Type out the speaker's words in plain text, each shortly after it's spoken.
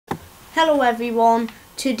Hello everyone,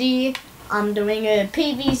 today I'm doing a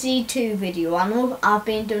PvZ2 video. I know I've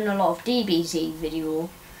been doing a lot of DBZ video,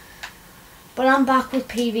 but I'm back with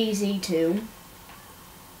PvZ2.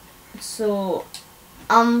 So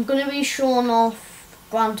I'm going to be showing off,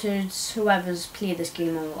 granted whoever's played this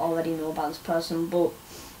game will already know about this person, but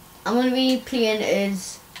I'm going to be playing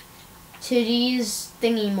as today's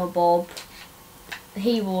thingamabob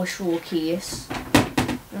hero showcase.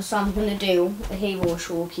 So I'm going to do a hero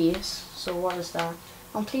showcase. So what is that?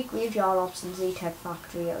 Complete graveyard ops in Z-Tech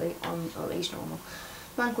Factory on at least normal.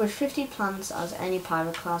 Vanquish 50 plants as any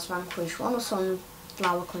pirate class. Vanquish 1 of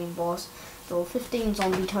Sunflower Queen boss. Throw 15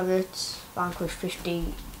 zombie turrets. Vanquish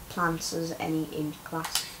 50 plants as any imp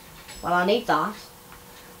class. Well, I need that.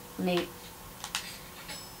 I need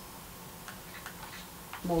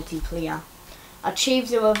multiplayer. Achieve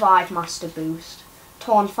the Revive Master boost.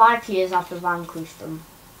 Taunt 5 players after vanquish them.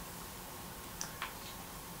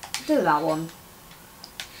 Do that one.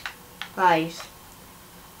 Right.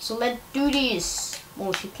 So let's do this.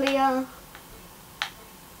 Multiplayer.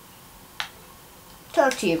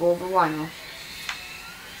 30 over, why not?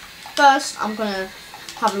 First, I'm gonna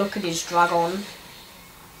have a look at his dragon.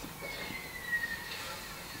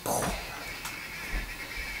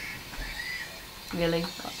 Really?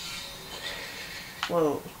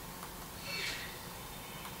 Whoa.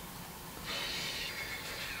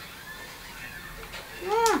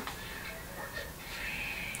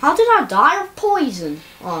 How did I die of poison?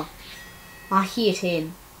 Oh, I hit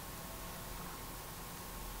him.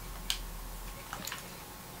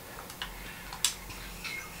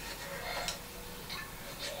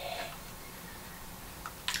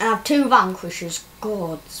 I have 2 vanquishers.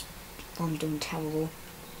 God, I'm doing terrible.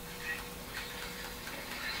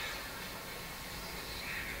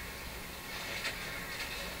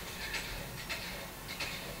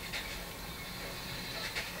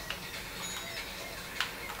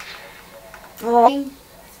 Oh,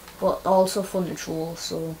 but also fun to troll,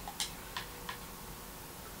 so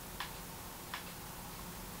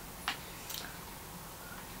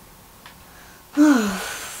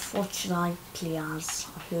what should I play as?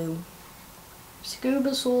 Who?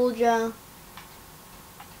 Scuba Soldier.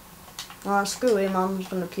 Screw him, I'm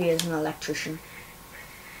just gonna play as an electrician.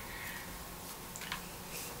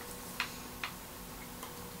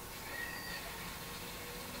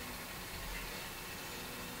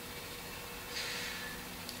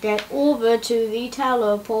 Get over to the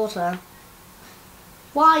teleporter.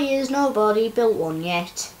 Why is nobody built one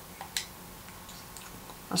yet?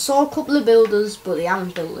 I saw a couple of builders, but they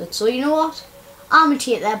haven't built it. So you know what? I'm gonna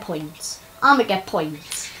take their points. I'm gonna get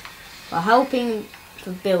points for helping for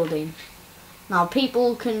building. Now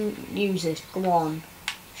people can use it. Go on,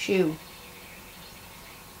 shoo.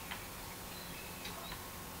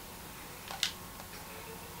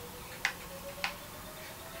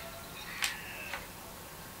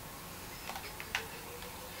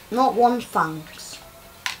 Not one thanks.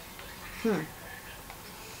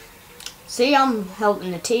 See, I'm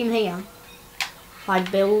helping the team here by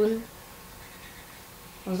building.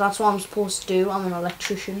 Well, that's what I'm supposed to do. I'm an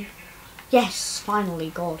electrician. Yes, finally,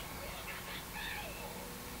 God.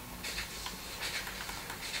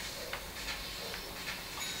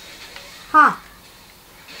 Ha!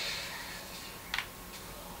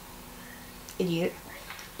 Idiot.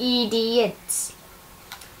 Idiots.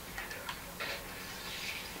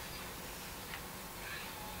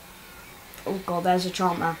 Oh God, there's a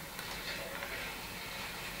charmer.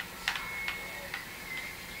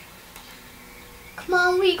 Come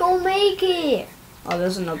on, we gonna make it. Oh,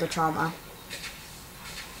 there's another charmer.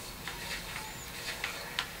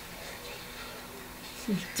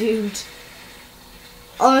 Dude.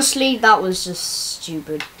 Honestly, that was just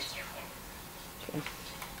stupid. Okay.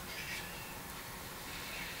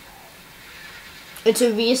 It's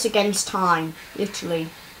a race against time, literally.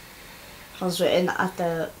 Because we're in at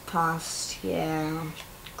the past, yeah.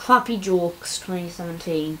 Crappy Jokes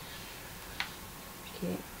 2017.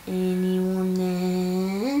 Okay, anyone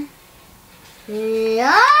there?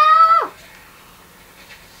 Yeah!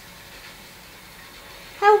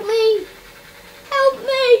 Help me! Help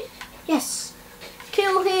me! Yes!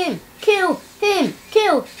 Kill him! Kill him!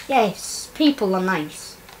 Kill! Yes! People are nice.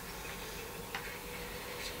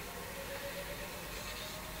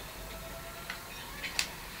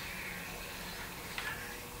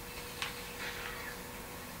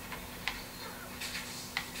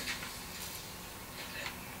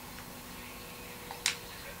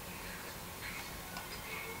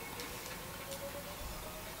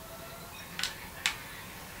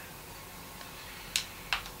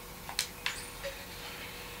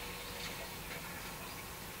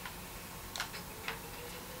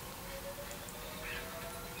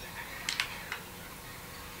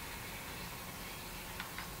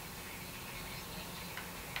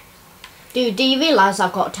 Dude, do you realise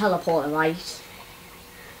I've got a teleporter, right?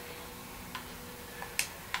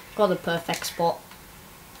 Got the perfect spot.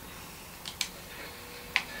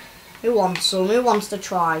 Who wants some? Who wants to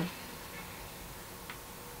try?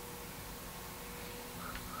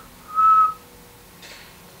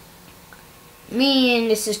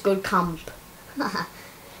 This is good camp.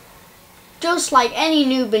 Just like any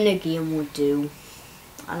noob in the game would do.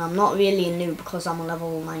 And I'm not really a noob because I'm a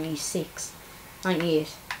level 96.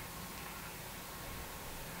 98.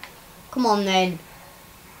 Come on then.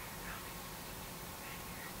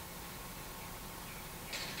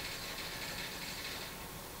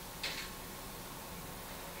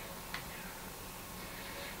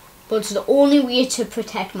 But it's the only way to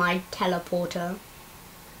protect my teleporter.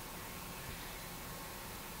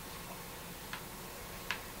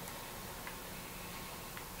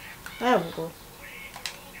 There we go.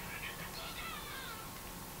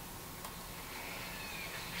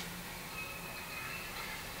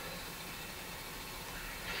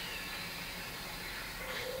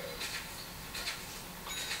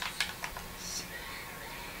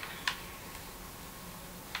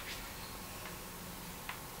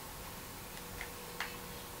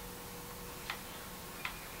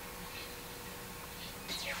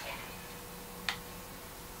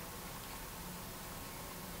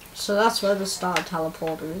 So that's where the starter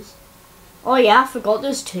teleporter is. Oh yeah, I forgot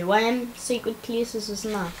there's two secret places,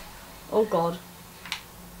 isn't there? Oh god.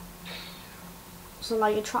 So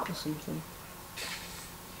like a trap or something.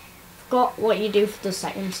 Forgot what you do for the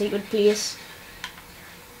second secret place.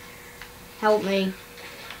 Help me.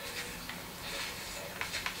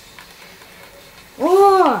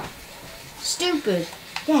 Oh! Stupid.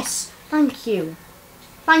 Yes, thank you.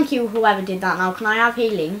 Thank you whoever did that now. Can I have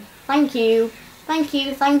healing? Thank you. Thank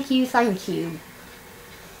you, thank you, thank you.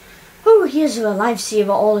 Oh, here's a lifesaver,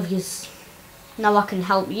 all of yous. Now I can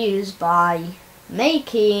help yous by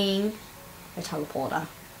making a teleporter.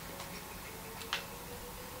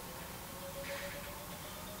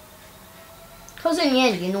 Because in the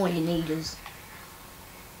end, you know what you need is.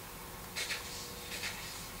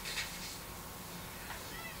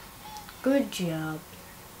 Good job.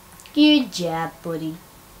 Good job, buddy.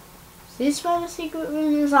 Is this where the secret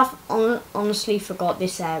room is? I've honestly forgot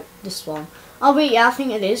this one. Oh wait, yeah, I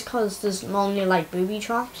think it is because there's normally like booby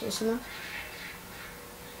traps or something.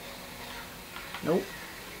 Nope.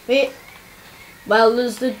 Wait. Well,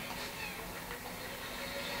 there's the.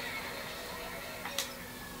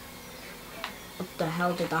 What the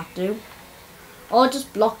hell did that do? Oh, it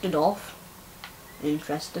just blocked it off.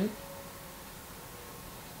 Interesting.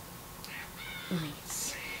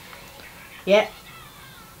 Nice. Yeah.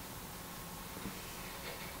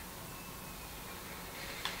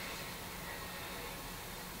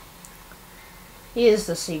 Here's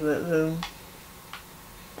the secret room.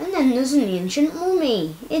 And then there's an ancient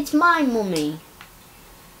mummy. It's my mummy.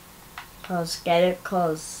 Get it?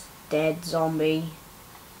 Cause dead zombie.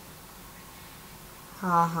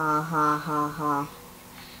 Ha ha ha ha ha.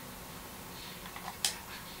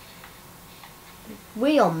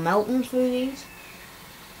 We are melting through these.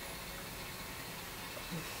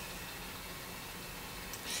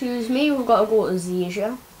 Excuse me, we've got to go to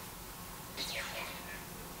Zazia.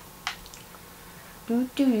 Do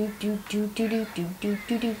do do do do do do do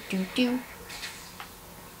do do do do.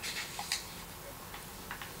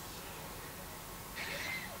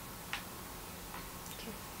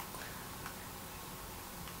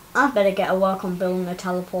 I better get to work on building a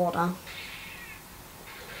teleporter.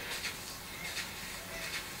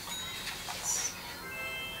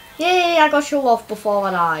 Yay, I got show off before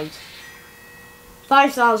I died.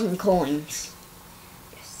 5,000 coins.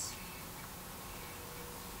 Yes.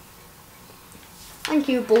 Thank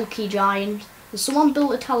you, bulky giant. Has someone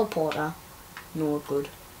built a teleporter? No good.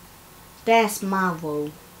 There's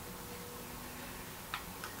Marvel.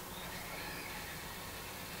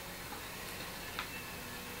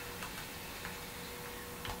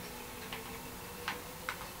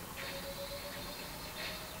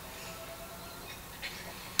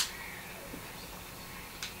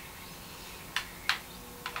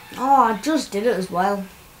 Oh, I just did it as well.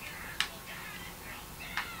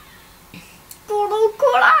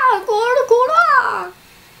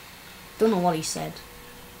 Don't know what he said.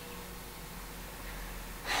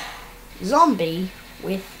 Zombie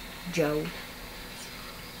with Joe.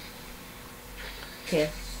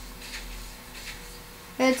 Okay.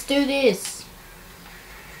 Let's do this.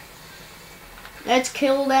 Let's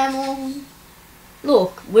kill them all.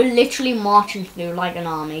 Look, we're literally marching through like an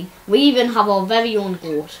army. We even have our very own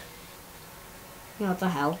goat. What the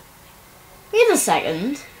hell? Wait a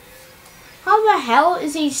second. How the hell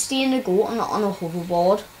is he steering a goat on a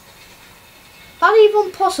hoverboard? That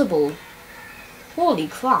even possible? Holy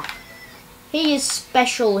crap. He is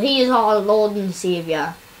special. He is our Lord and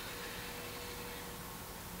Saviour.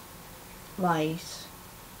 Right.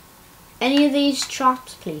 Any of these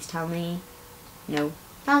traps, please tell me. No.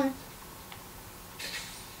 Damn it.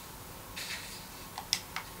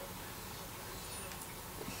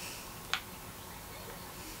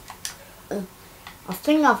 I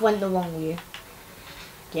think I've went the wrong way.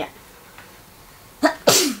 Yeah.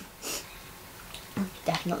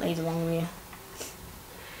 Definitely the wrong way.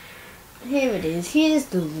 Here it is. Here's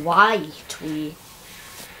the right way.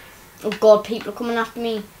 Oh god, people are coming after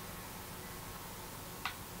me.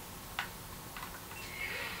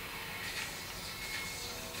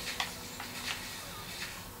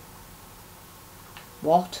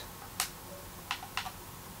 What?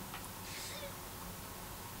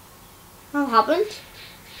 What happened?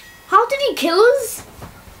 How did he kill us?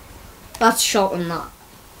 That's shocking, that.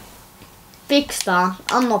 Fix that.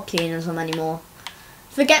 I'm not playing as him anymore.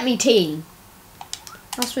 Forget me team.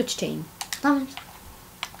 I'll switch team. Damn it.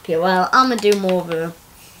 Okay, well, I'm gonna do more of a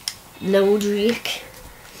load rake.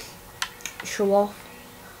 Show off.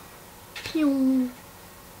 Pew.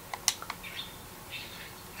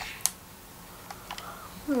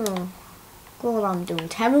 Oh, God, I'm doing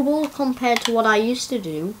terrible compared to what I used to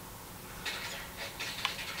do.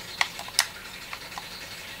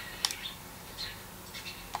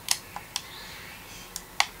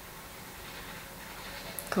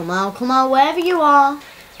 Come on, wherever you are.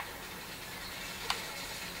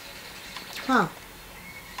 Huh.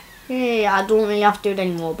 Yeah, I don't really have to do it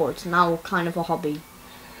anymore, but it's now kind of a hobby.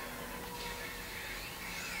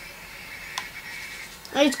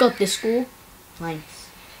 It's got this school. Nice.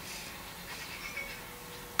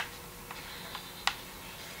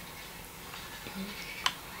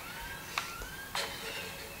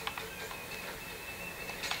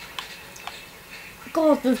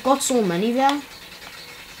 God, we've got so many there.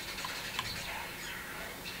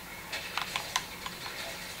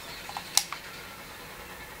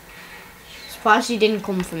 Surprised he didn't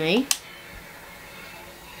come for me.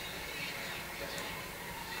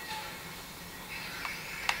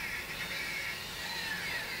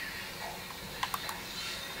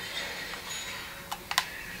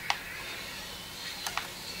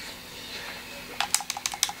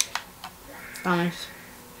 Nice.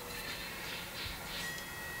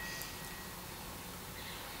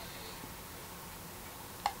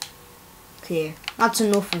 Okay, that's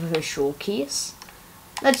enough of a showcase.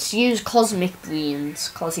 Let's use Cosmic Brains,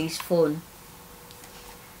 cause he's fun.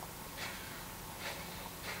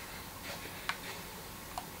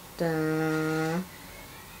 I'm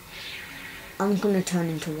gonna turn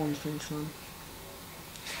into One Punch Man.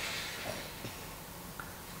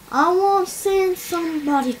 I want to send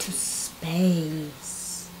somebody to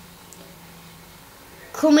space.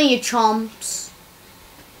 Come here, chomps.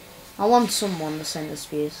 I want someone to send to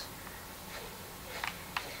space.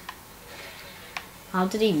 How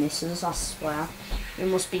did he miss us, I swear? He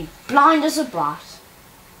must be blind as a bat.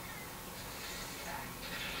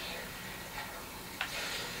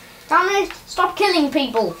 Damn it! Stop killing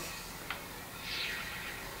people!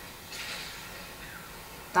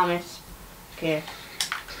 Damn it. Okay.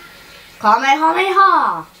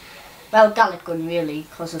 Kamehameha! Well, Gallic Gun really,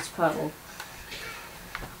 because it's purple.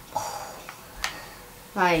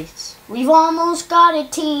 Right. We've almost got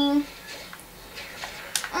it, team.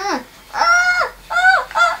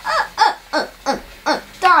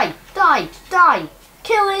 Die!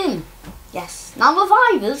 Kill him! Yes. Now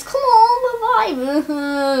revivers, come on,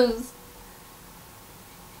 revivers!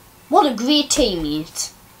 What a great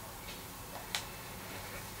teammate.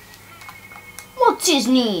 What's his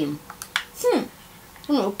name? I'm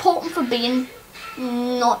gonna report him for being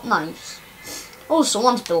not nice. Oh,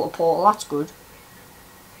 someone's built a portal, that's good.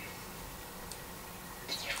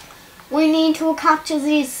 We need to capture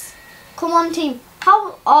this. Come on, team.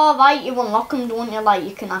 How? Oh, right, you unlock them, don't you? Like,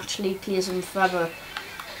 you can actually play them forever.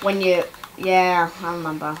 When you... Yeah, I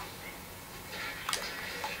remember.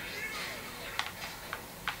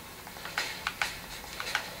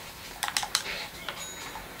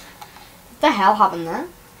 What the hell happened there?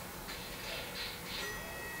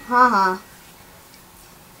 Haha.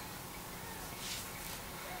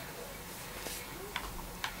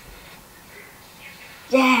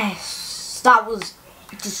 Yes! That was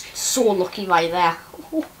just so lucky right there.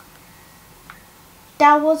 Oh.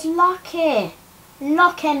 That was lucky.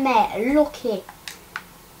 Lucky, mate. Lucky.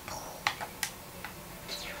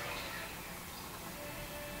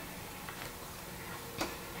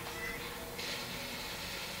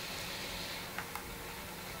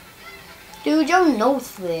 Dude, you're no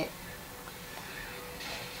threat.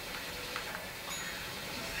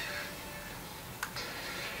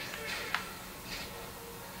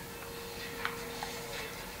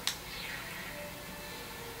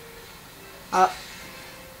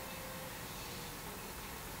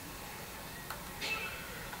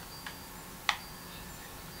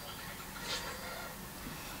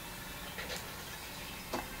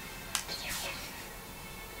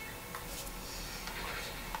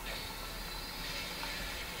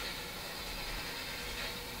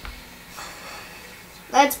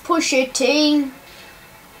 Let's push it, team.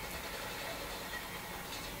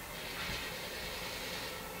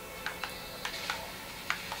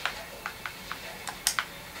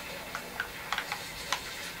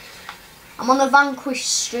 I'm on a vanquish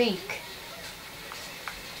streak.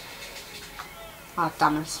 Oh,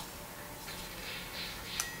 damn it.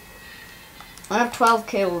 I have 12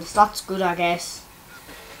 kills. That's good, I guess.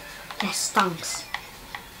 Yes, thanks.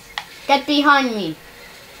 Get behind me.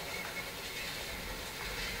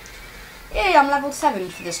 Yay, I'm level 7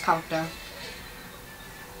 for this character.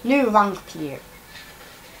 New rank player.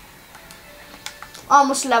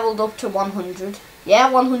 Almost leveled up to 100. Yeah,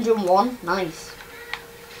 101. Nice.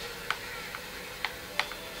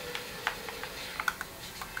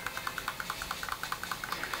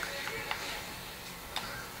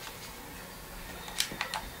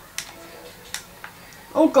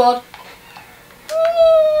 Oh god.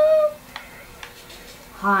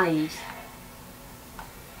 Hide.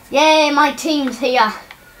 Yay, my team's here.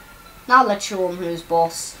 Now let's show them who's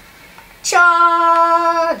boss.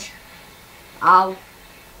 Charge! Ow.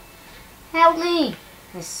 Help me.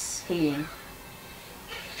 This healing.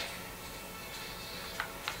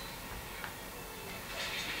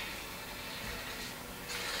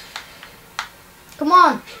 Come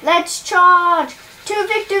on, let's charge to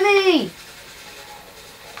victory.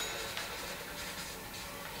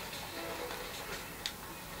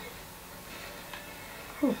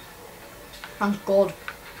 Whew. Thank God.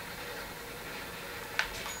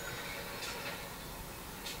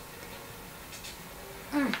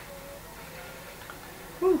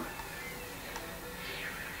 Whew.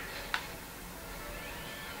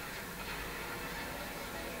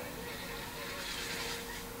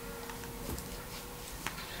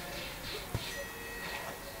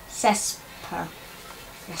 Cesper.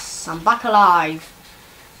 Yes, I'm back alive.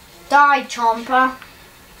 Die, Chomper.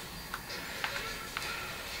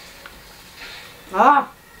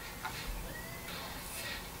 Ah.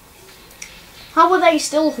 How are they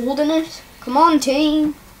still holding it? Come on,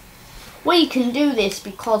 team. We can do this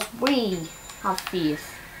because we have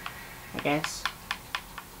faith, I guess.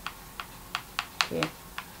 Yeah.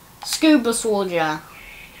 Scuba Soldier,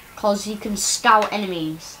 because he can scout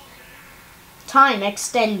enemies. Time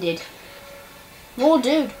extended. Oh,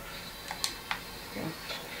 dude. Yeah.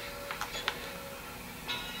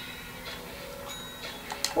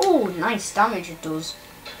 Oh, nice damage it does.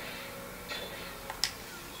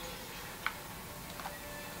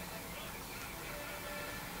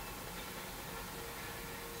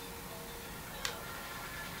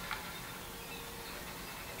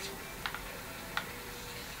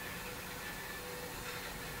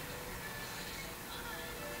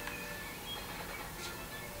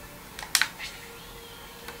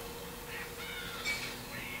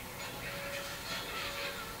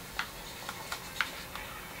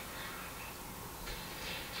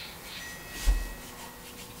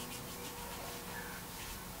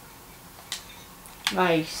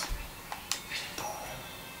 Right.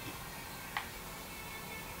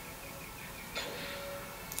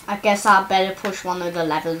 I guess I better push one of the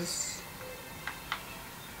levers.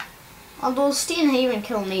 Although staying here and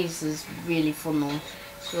killing these is really fun though.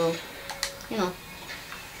 So, you know.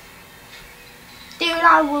 Dude,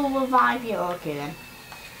 I will revive you. Okay then.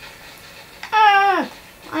 Ah!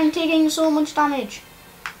 I'm taking so much damage.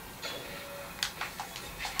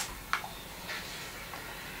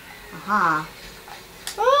 Aha.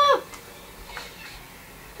 Ah!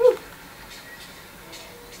 Whew.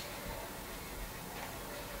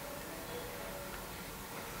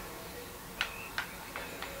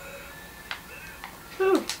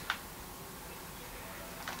 Whew.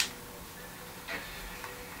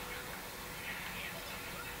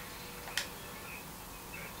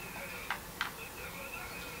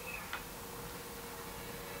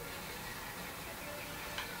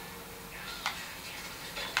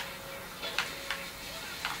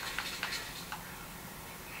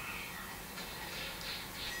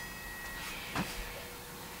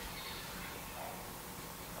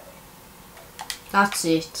 That's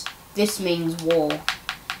it. This means war.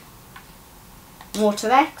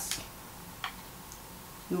 Water X.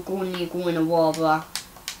 You're going to war, bruh.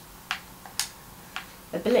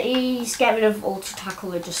 Abilities, get rid of Ultra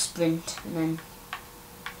Tackle or just sprint and then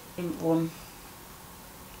Imp 1.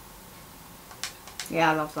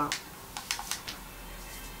 Yeah, I love that.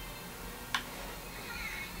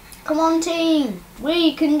 Come on, team.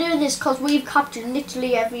 We can do this because we've captured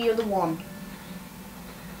literally every other one.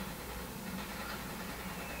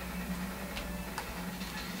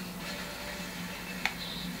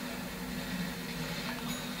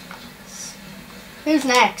 Who's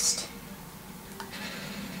next?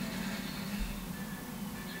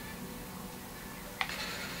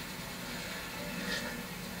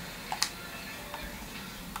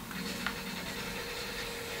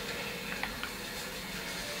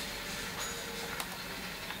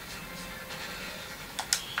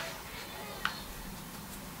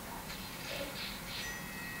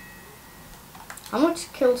 How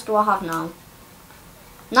much kills do I have now?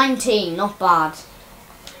 19, not bad.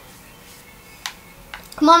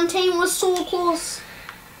 Come on, team, we're so close.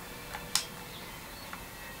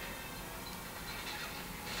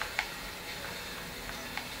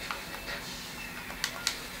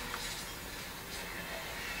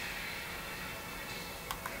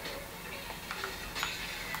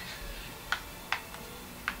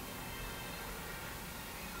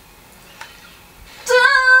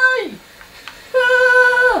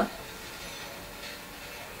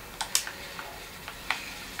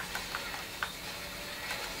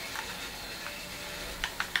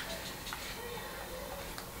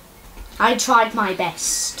 I tried my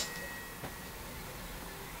best.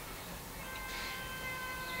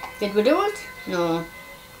 Did we do it? No.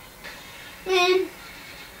 Man.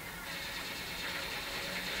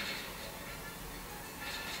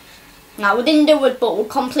 No, we didn't do it, but we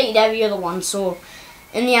completed every other one, so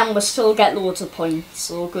in the end we still get loads of points,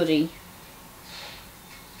 so goody.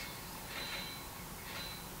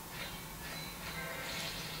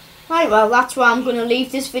 Right, well, that's where I'm going to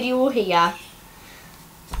leave this video here.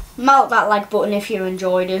 Melt that like button if you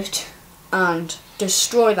enjoyed it, and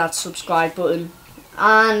destroy that subscribe button,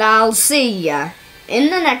 and I'll see ya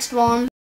in the next one.